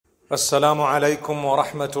Assalamu alaikum wa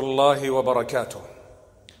rahmatullahi wa barakatuh.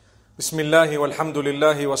 Bismillahi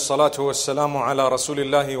walhamdulillahi wassalatu wassalamu ala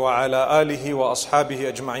rasulillahi wa ala alihi wa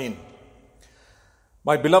ashabihi ajma'in.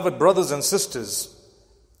 My beloved brothers and sisters,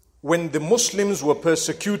 when the Muslims were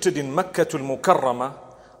persecuted in Makkah al-Mukarramah,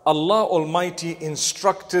 Allah Almighty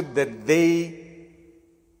instructed that they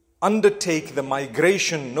undertake the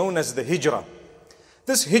migration known as the Hijrah.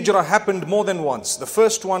 This Hijrah happened more than once. The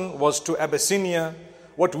first one was to Abyssinia,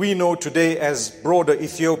 what we know today as broader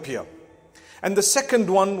Ethiopia. And the second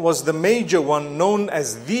one was the major one known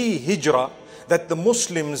as the Hijrah that the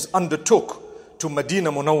Muslims undertook to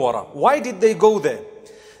Madinah Munawwara. Why did they go there?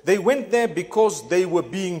 They went there because they were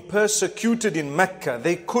being persecuted in Mecca.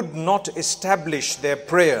 They could not establish their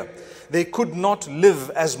prayer. They could not live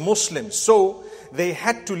as Muslims. So they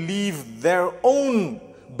had to leave their own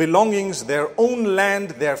belongings, their own land,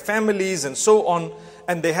 their families and so on.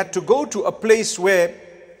 And they had to go to a place where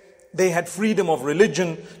they had freedom of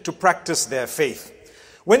religion to practice their faith.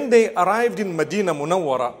 When they arrived in Madinah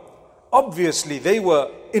Munawwara, obviously they were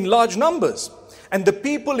in large numbers. And the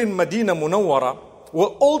people in Madinah Munawwara were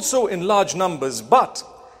also in large numbers, but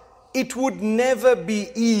it would never be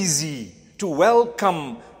easy to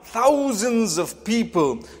welcome thousands of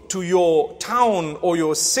people to your town or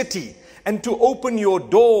your city and to open your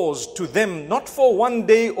doors to them, not for one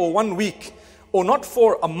day or 1 week, or not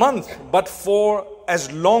for a month, but for as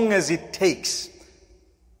long as it takes.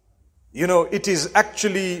 You know, it is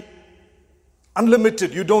actually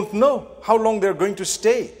unlimited. You don't know how long they're going to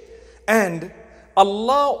stay. And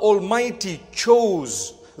Allah Almighty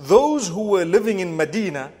chose those who were living in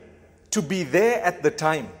Medina to be there at the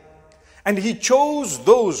time. And He chose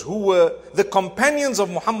those who were the companions of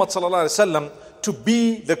Muhammad sallallahu alaihi wasallam to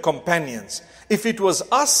be the companions. If it was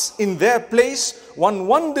us in their place, one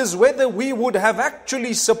wonders whether we would have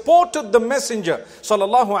actually supported the Messenger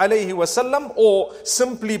sallallahu alaihi wasallam or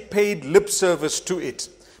simply paid lip service to it.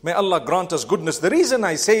 May Allah grant us goodness. The reason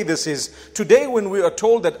I say this is, today when we are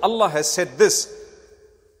told that Allah has said this,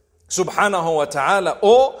 subhanahu wa ta'ala,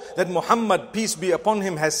 or that Muhammad, peace be upon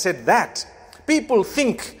him, has said that, people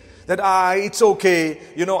think that it's okay,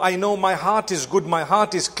 you know, I know my heart is good, my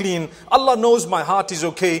heart is clean. Allah knows my heart is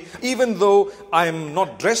okay, even though I'm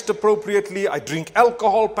not dressed appropriately, I drink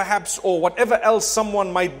alcohol perhaps, or whatever else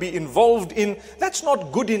someone might be involved in. That's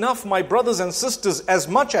not good enough, my brothers and sisters. As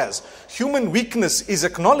much as human weakness is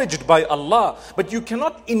acknowledged by Allah, but you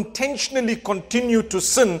cannot intentionally continue to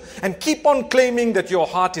sin and keep on claiming that your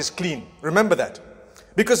heart is clean. Remember that.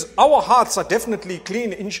 Because our hearts are definitely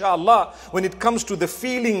clean, inshallah, when it comes to the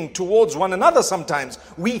feeling towards one another sometimes.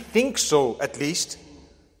 We think so, at least.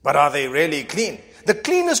 But are they really clean? The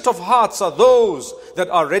cleanest of hearts are those that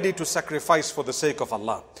are ready to sacrifice for the sake of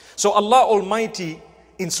Allah. So Allah Almighty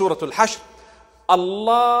in Surah Al-Hashr,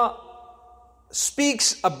 Allah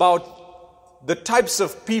speaks about the types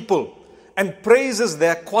of people and praises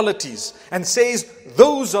their qualities and says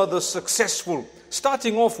those are the successful.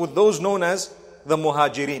 Starting off with those known as the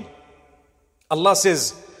Muhajirin. Allah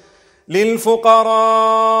says,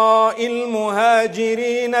 لِلْفُقَرَاءِ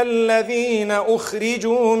الْمُهَاجِرِينَ الَّذِينَ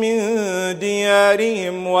أُخْرِجُوا مِنْ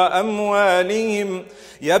دِيَارِهِمْ وَأَمْوَالِهِمْ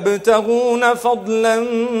يَبْتَغُونَ فَضْلًا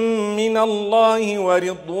مِنَ اللَّهِ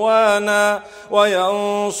وَرِضْوَانًا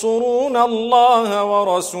وَيَنْصُرُونَ اللَّهَ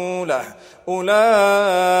وَرَسُولَهُ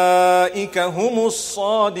أُولَئِكَ هُمُ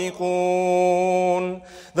الصَّادِقُونَ.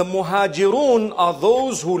 The Muhajirun are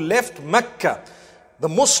those who left Mecca. The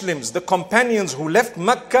Muslims, the companions who left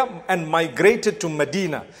Mecca and migrated to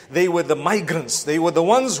Medina. They were the migrants. They were the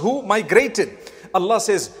ones who migrated. Allah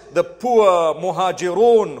says, the poor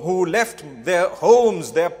Muhajirun who left their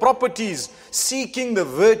homes, their properties, seeking the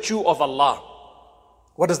virtue of Allah.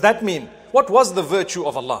 What does that mean? What was the virtue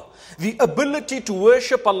of Allah? The ability to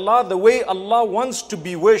worship Allah the way Allah wants to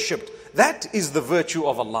be worshipped. That is the virtue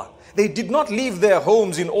of Allah. They did not leave their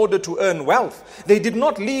homes in order to earn wealth. They did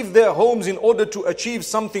not leave their homes in order to achieve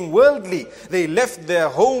something worldly. They left their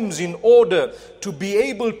homes in order to be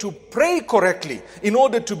able to pray correctly, in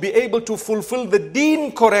order to be able to fulfill the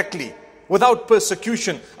deen correctly, without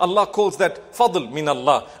persecution. Allah calls that fadl min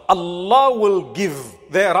Allah. Allah will give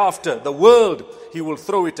thereafter the world. He will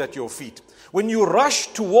throw it at your feet. When you rush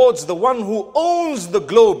towards the one who owns the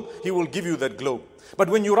globe, He will give you that globe. But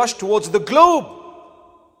when you rush towards the globe,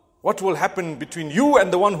 what will happen between you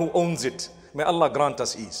and the one who owns it? May Allah grant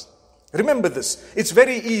us ease. Remember this. It's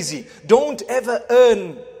very easy. Don't ever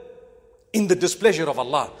earn in the displeasure of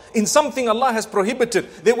Allah. In something Allah has prohibited,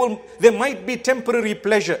 there might be temporary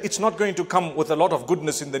pleasure. It's not going to come with a lot of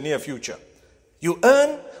goodness in the near future. You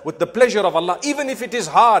earn with the pleasure of Allah. Even if it is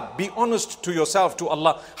hard, be honest to yourself, to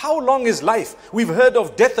Allah. How long is life? We've heard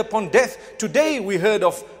of death upon death. Today we heard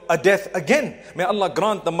of a death again. May Allah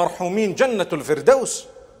grant the marhumin Jannatul Firdaus.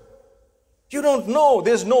 You don't know.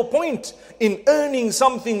 There's no point in earning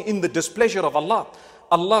something in the displeasure of Allah.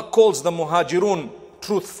 Allah calls the Muhajirun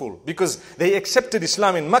truthful because they accepted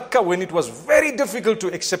Islam in Mecca when it was very difficult to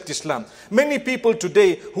accept Islam. Many people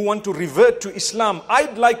today who want to revert to Islam,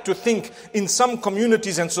 I'd like to think in some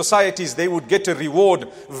communities and societies they would get a reward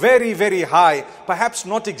very, very high. Perhaps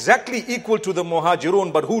not exactly equal to the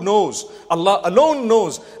Muhajirun, but who knows? Allah alone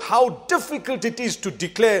knows how difficult it is to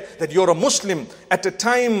declare that you're a Muslim at a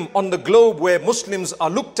time on the globe where Muslims are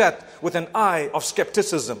looked at with an eye of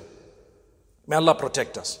skepticism. May Allah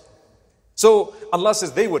protect us. So Allah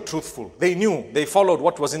says they were truthful. They knew, they followed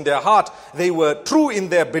what was in their heart. They were true in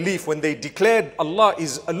their belief when they declared Allah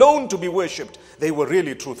is alone to be worshipped. They were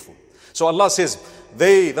really truthful. So Allah says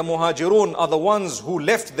they, the Muhajirun, are the ones who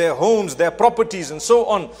left their homes, their properties and so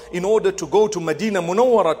on in order to go to Madinah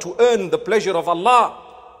Munawwara to earn the pleasure of Allah.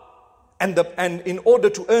 And in order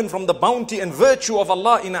to earn from the bounty and virtue of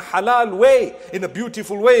Allah in a halal way, in a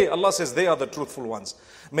beautiful way, Allah says they are the truthful ones.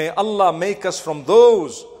 May Allah make us from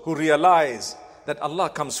those who realize that Allah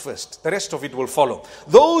comes first. The rest of it will follow.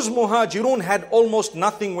 Those Muhajirun had almost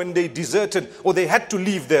nothing when they deserted or they had to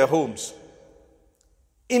leave their homes.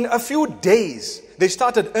 In a few days, they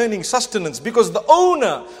started earning sustenance because the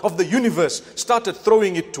owner of the universe started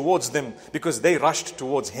throwing it towards them because they rushed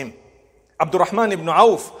towards him. Abdurrahman ibn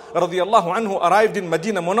Auf radiyallahu anhu arrived in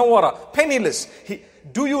Madinah Munawwara penniless.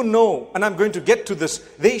 Do you know, and I'm going to get to this,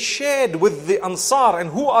 they shared with the Ansar. And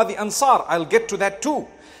who are the Ansar? I'll get to that too.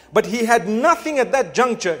 But he had nothing at that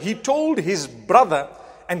juncture. He told his brother,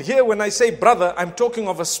 and here when I say brother, I'm talking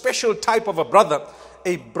of a special type of a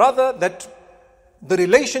brother that the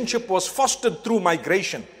relationship was fostered through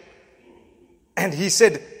migration. And he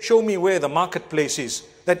said, show me where the marketplace is.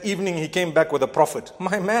 That evening he came back with a profit.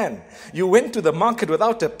 My man, you went to the market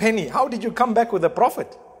without a penny. How did you come back with a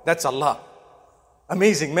profit? That's Allah.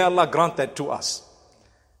 Amazing. May Allah grant that to us.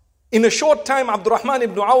 In a short time, Abdurrahman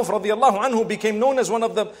ibn Auf radiyallahu anhu became known as one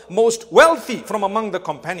of the most wealthy from among the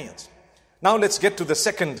companions. Now let's get to the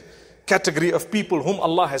second category of people whom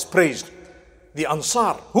Allah has praised. The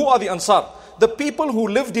Ansar. Who are the Ansar? The people who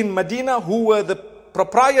lived in Madinah, who were the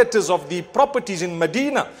proprietors of the properties in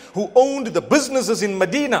Madinah, who owned the businesses in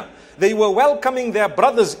Madinah. They were welcoming their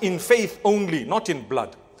brothers in faith only, not in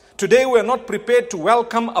blood. Today we are not prepared to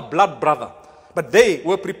welcome a blood brother, but they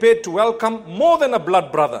were prepared to welcome more than a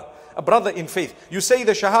blood brother, a brother in faith. You say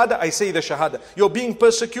the Shahada, I say the Shahada. You're being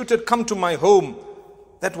persecuted, come to my home.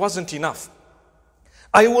 That wasn't enough.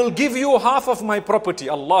 I will give you half of my property.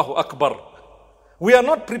 Allahu Akbar. We are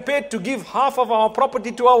not prepared to give half of our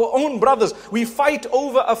property to our own brothers. We fight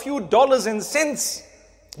over a few dollars and cents.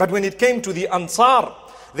 But when it came to the Ansar,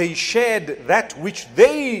 they shared that which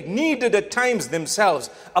they needed at times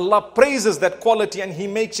themselves. Allah praises that quality and He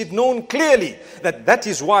makes it known clearly that that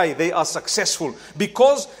is why they are successful.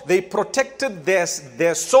 Because they protected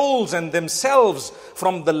their souls and themselves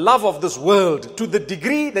from the love of this world to the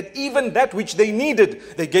degree that even that which they needed,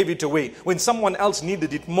 they gave it away when someone else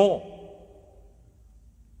needed it more.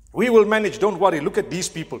 We will manage, don't worry. Look at these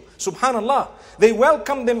people. Subhanallah. They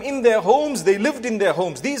welcomed them in their homes. They lived in their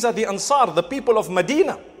homes. These are the Ansar, the people of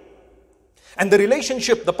Madinah. And the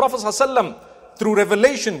relationship, the Prophet ﷺ, through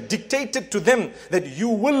revelation, dictated to them that you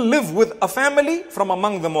will live with a family from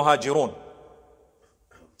among the Muhajirun.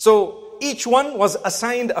 So each one was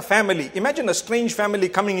assigned a family. Imagine a strange family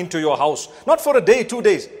coming into your house. Not for a day, 2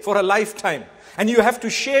 days, for a lifetime. And you have to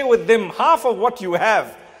share with them half of what you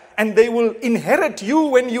have. And they will inherit you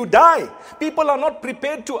when you die. People are not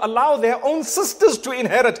prepared to allow their own sisters to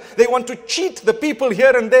inherit. They want to cheat the people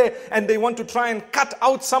here and there, and they want to try and cut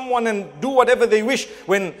out someone and do whatever they wish.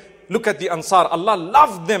 When, look at the Ansar, Allah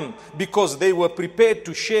loved them because they were prepared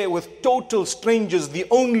to share with total strangers. The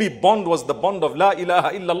only bond was the bond of La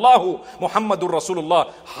ilaha illallah Muhammadur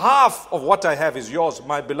Rasulullah. Half of what I have is yours,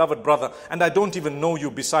 my beloved brother, and I don't even know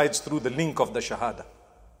you besides through the link of the Shahada.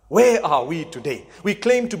 Where are we today? We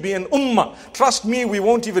claim to be an ummah. Trust me, we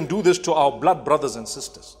won't even do this to our blood brothers and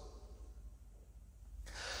sisters.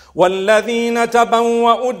 وَالَّذِينَ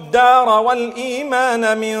تَبَوَّأُوا الدَّارَ وَالْإِيمَانَ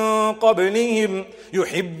مِنْ قَبْلِهِمْ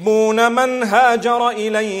يُحِبُّونَ مَنْ هَاجَرَ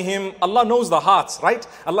إِلَيْهِمْ. Allah knows the hearts, right?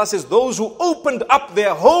 Allah says those who opened up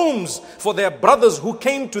their homes for their brothers who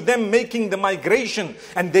came to them making the migration,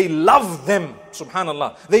 and they love them.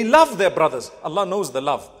 Subhanallah. They love their brothers. Allah knows the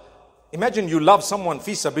love. Imagine you love someone,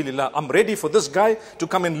 fi sabilillah. I'm ready for this guy to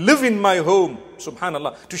come and live in my home.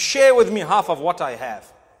 Subhanallah. To share with me half of what I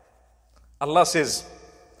have. Allah says,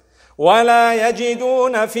 ولا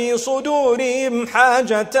يجدون في صدورهم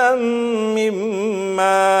حاجة مما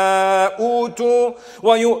أوتوا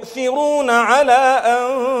ويؤثرون على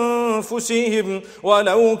أنفسهم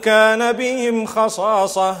ولو كان بهم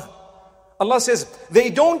خصاصة. Allah says, they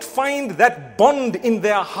don't find that bond in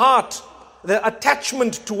their heart, the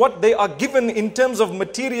attachment to what they are given in terms of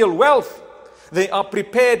material wealth. They are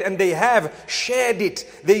prepared and they have shared it.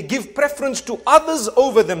 They give preference to others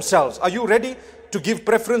over themselves. Are you ready to give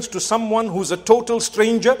preference to someone who's a total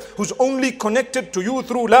stranger, who's only connected to you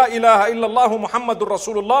through La ilaha illallah Muhammadur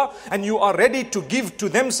Rasulullah, and you are ready to give to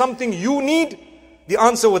them something you need? The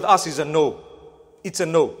answer with us is a no. It's a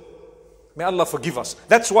no. May Allah forgive us.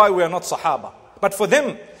 That's why we are not Sahaba. But for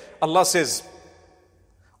them, Allah says,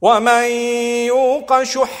 وَمَنْ يُوقَ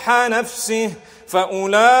شُحَّ نَفْسِهِ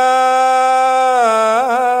فَأُولَٰئِكَ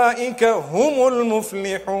هُمُ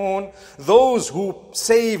الْمُفْلِحُونَ. Those who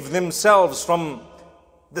save themselves from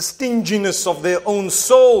the stinginess of their own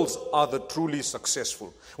souls are the truly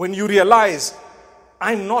successful. When you realize,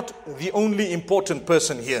 I'm not the only important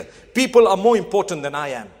person here. People are more important than I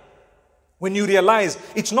am. When you realize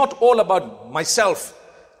it's not all about myself,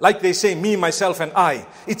 like they say, me, myself and I.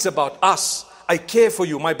 It's about us. I care for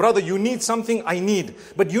you. My brother, you need something, I need.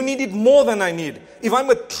 But you need it more than I need. If I'm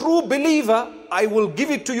a true believer, I will give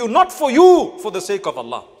it to you, not for you, for the sake of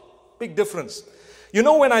Allah. Big difference. You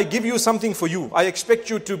know, when I give you something for you, I expect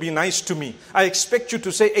you to be nice to me. I expect you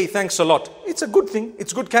to say, hey, thanks a lot. It's a good thing.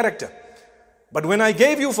 It's good character. But when I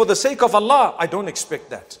gave you for the sake of Allah, I don't expect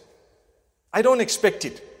that. I don't expect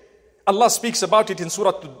it. Allah speaks about it in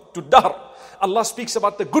Surah Dahr. Allah speaks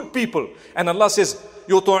about the good people. And Allah says,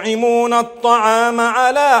 يُطْعِمُونَ الطَّعَامَ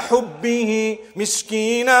عَلَى حُبِّهِ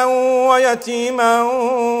مِسْكِينًا وَيَتِيمًا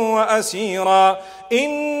وَأَسِيرًا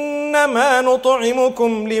إِنَّمَا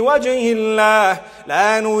نُطْعِمُكُمْ لِوَجْهِ اللَّهِ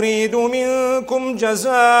لَا نُرِيدُ مِنكُمْ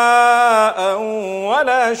جَزَاءً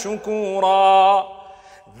وَلَا شُكُورًا.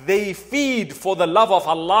 They feed for the love of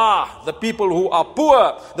Allah, the people who are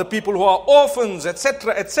poor, the people who are orphans,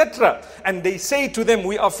 etc., etc. And they say to them,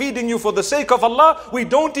 we are feeding you for the sake of Allah. We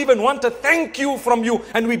don't even want a thank you from you,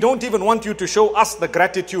 and we don't even want you to show us the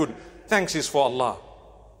gratitude. Thanks is for Allah.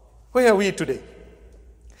 Where are we today?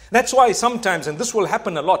 That's why sometimes, and this will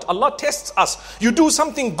happen a lot, Allah tests us. You do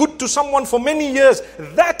something good to someone for many years,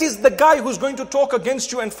 that is the guy who's going to talk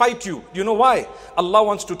against you and fight you. Do you know why? Allah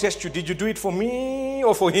wants to test you. Did you do it for me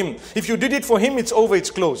or for him? If you did it for him, it's over,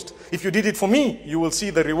 it's closed. If you did it for me, you will see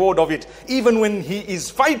the reward of it. Even when he is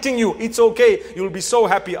fighting you, it's okay. You'll be so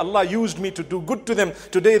happy. Allah used me to do good to them.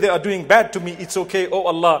 Today they are doing bad to me. It's okay. Oh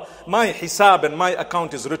Allah, my hisab and my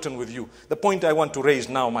account is written with you. The point I want to raise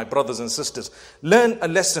now, my brothers and sisters, learn a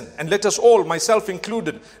lesson. And let us all, myself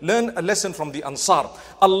included, learn a lesson from the Ansar.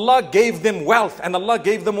 Allah gave them wealth, and Allah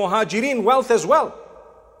gave the Muhajirin wealth as well.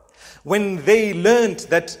 When they learned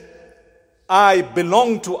that I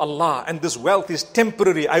belong to Allah and this wealth is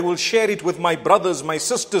temporary, I will share it with my brothers, my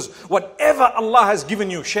sisters. Whatever Allah has given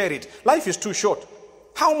you, share it. Life is too short.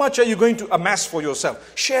 How much are you going to amass for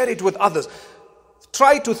yourself? Share it with others.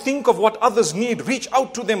 Try to think of what others need. Reach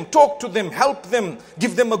out to them, talk to them, help them,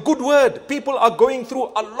 give them a good word. People are going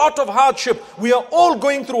through a lot of hardship. We are all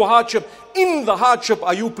going through hardship. In the hardship,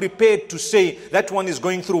 are you prepared to say, that one is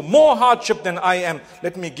going through more hardship than I am?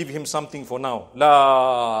 Let me give him something for now.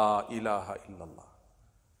 La ilaha illallah.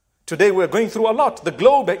 Today we are going through a lot. The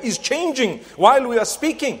globe is changing while we are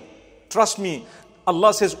speaking. Trust me.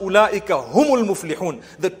 Allah says, Ulaika humul muflihun.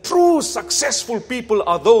 The true successful people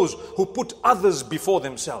are those who put others before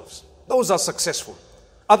themselves. Those are successful.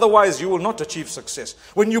 Otherwise, you will not achieve success.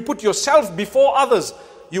 When you put yourself before others,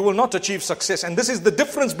 you will not achieve success. And this is the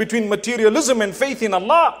difference between materialism and faith in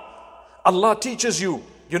Allah. Allah teaches you,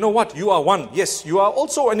 you know what? You are one. Yes, you are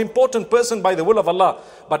also an important person by the will of Allah.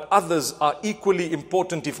 But others are equally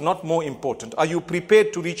important, if not more important. Are you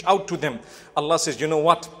prepared to reach out to them? Allah says, you know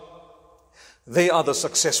what? They are the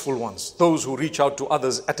successful ones, those who reach out to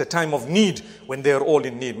others at a time of need, when they are all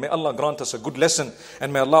in need. May Allah grant us a good lesson,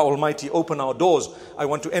 and may Allah Almighty open our doors. I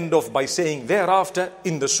want to end off by saying, thereafter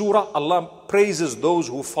in the surah, Allah praises those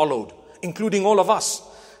who followed, including all of us,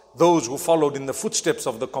 those who followed in the footsteps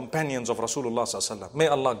of the companions of Rasulullah sallallahu alaihi wasallam. May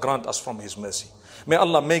Allah grant us from His mercy. May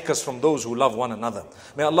Allah make us from those who love one another.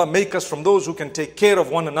 May Allah make us from those who can take care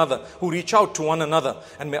of one another, who reach out to one another.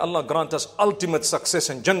 And may Allah grant us ultimate success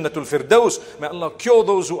in Jannatul Firdaus. May Allah cure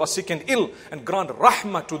those who are sick and ill, and grant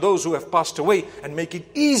rahmah to those who have passed away, and make it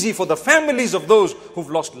easy for the families of those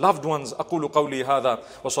who've lost loved ones. Aqulu qawli hadha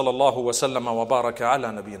wa sallallahu wa sallama wa baraka ala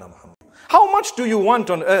nabiyyina Muhammad. How much do you want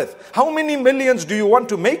on earth? How many millions do you want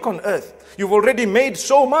to make on earth? You've already made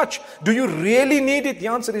so much. Do you really need it? The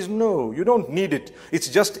answer is no, you don't need it. It's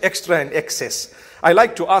just extra and excess. I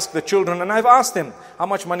like to ask the children, and I've asked them, how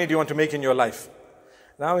much money do you want to make in your life?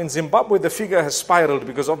 Now in Zimbabwe, the figure has spiraled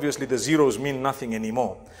because obviously the zeros mean nothing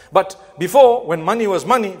anymore. But before, when money was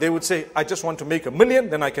money, they would say, I just want to make $1 million,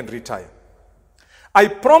 then I can retire. I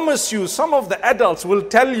promise you, some of the adults will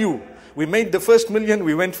tell you, we made the first $1 million,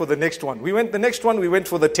 we went for the next one. We went the next one, we went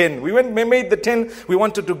for the 10. We made the 10, we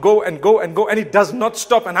wanted to go and go and go, and it does not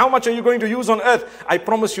stop. And how much are you going to use on earth? I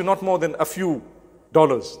promise you, not more than a few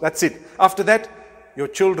dollars. That's it. After that, your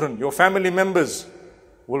children, your family members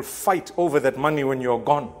will fight over that money when you're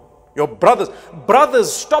gone. Your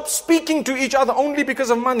brothers stop speaking to each other only because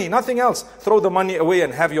of money, nothing else. Throw the money away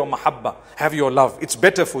and have your mahabba, have your love. It's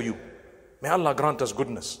better for you. May Allah grant us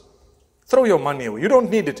goodness. Throw your money away. You don't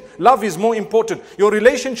need it. Love is more important. Your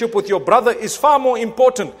relationship with your brother is far more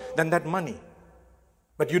important than that money.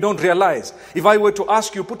 But you don't realize. If I were to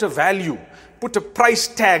ask you, put a value, put a price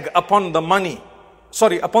tag upon the money,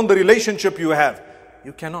 upon the relationship you have,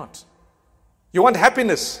 you cannot. You want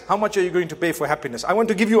happiness. How much are you going to pay for happiness? I want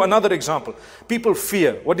to give you another example. People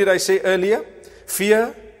fear. What did I say earlier?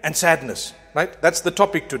 Fear and sadness. Right? That's the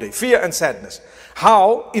topic today. Fear and sadness.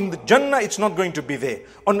 How in the Jannah it's not going to be there.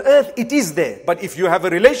 On earth it is there. But if you have a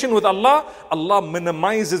relation with Allah, Allah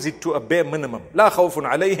minimizes it to a bare minimum. La khawfun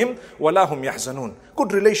alayhim wa la hum yahzanun.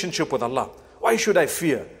 Good relationship with Allah. Why should I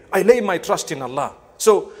fear? I lay my trust in Allah.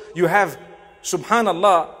 So you have,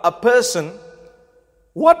 subhanallah, a person.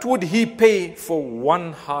 What would he pay for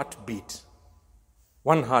one heartbeat?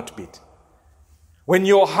 One heartbeat. When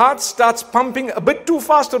your heart starts pumping a bit too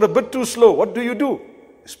fast or a bit too slow, what do?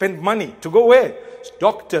 Spend money to go where?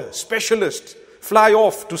 Doctor, specialist, fly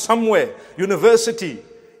off to somewhere, university,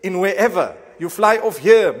 in wherever. You fly off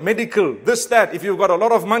here, medical, this, that. If you've got a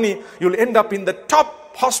lot of money, you'll end up in the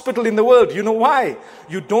top hospital in the world. You know why?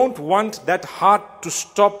 You don't want that heart to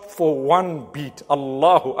stop for one beat.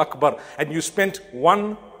 Allahu Akbar. And you spent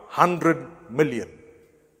 100 million.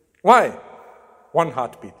 Why? One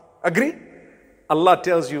heartbeat. Agree? Allah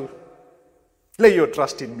tells you, lay your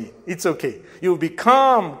trust in me. It's okay. You'll be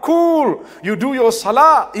calm, cool. You do your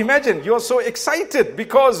salah. Imagine, you're so excited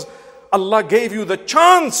because Allah gave you the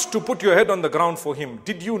chance to put your head on the ground for Him.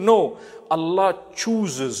 Did you know Allah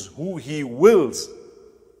chooses who He wills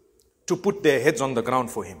to put their heads on the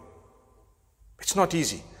ground for Him? It's not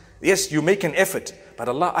easy. Yes, you make an effort, but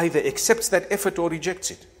Allah either accepts that effort or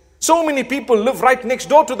rejects it. So many people live right next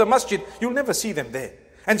door to the masjid, you'll never see them there.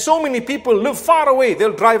 And so many people live far away,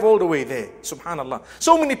 they'll drive all the way there. Subhanallah.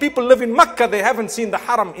 So many people live in Makkah, they haven't seen the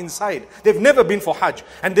haram inside. They've never been for Hajj.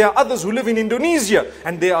 And there are others who live in Indonesia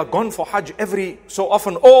and they are gone for Hajj every so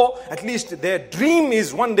often, or at least their dream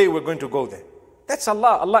is one day we're going to go there. That's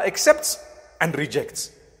Allah. Allah accepts and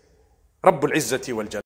rejects. Rabbul Izzati wal Jalal.